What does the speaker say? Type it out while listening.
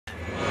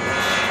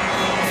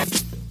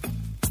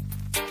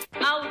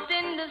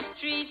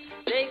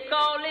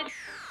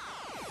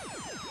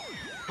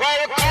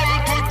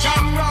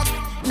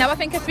No, I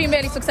think it's been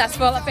really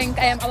successful. I think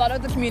a lot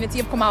of the community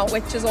have come out,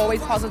 which is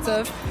always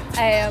positive,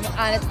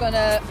 and it's going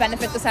to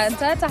benefit the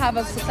centre to have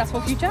a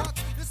successful future.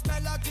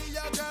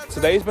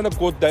 Today's been a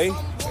good day.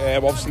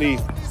 Obviously,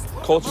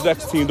 Culture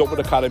Deck's teamed up with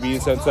the Caribbean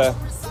Centre,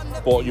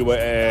 brought you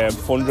a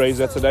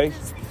fundraiser today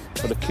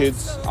for the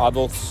kids,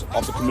 adults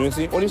of the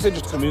community. When you say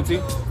just community,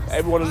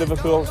 everyone in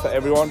Liverpool, for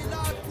everyone.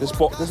 This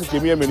has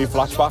given me a mini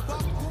flashback.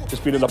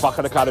 Just being in the back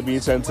of the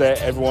Caribbean Centre,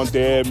 everyone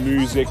there,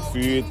 music,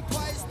 food,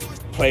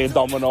 playing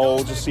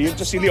domino, just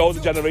seeing the older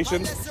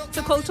generation. It's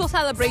a cultural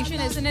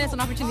celebration, isn't it? It's an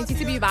opportunity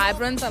to be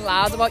vibrant and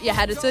loud about your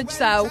heritage.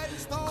 So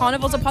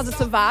Carnival's a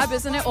positive vibe,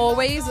 isn't it?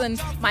 Always.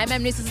 And my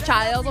memories as a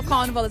child of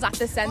Carnival is at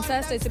this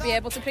centre. So to be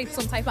able to create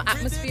some type of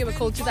atmosphere with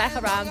Culture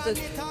Deck around the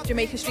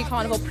Jamaica Street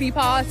Carnival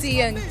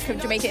pre-party and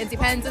Jamaica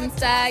Independence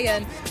Day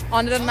and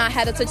honouring that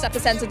heritage that the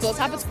centre does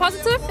have, it's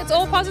positive. It's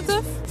all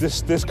positive.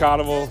 This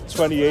Carnival,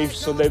 28th,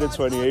 Sunday the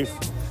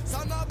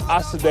 28th.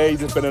 As today,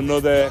 there's been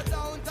another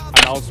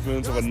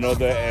announcement of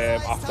another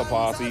after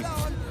party.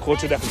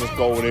 Culture Deck is just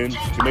going in.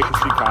 Jamaica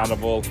Street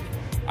Carnival.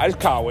 I just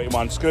can't wait,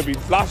 man. It's going to be.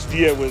 Last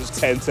year was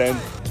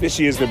 10-10. This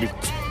year's going to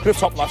be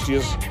top last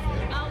year's.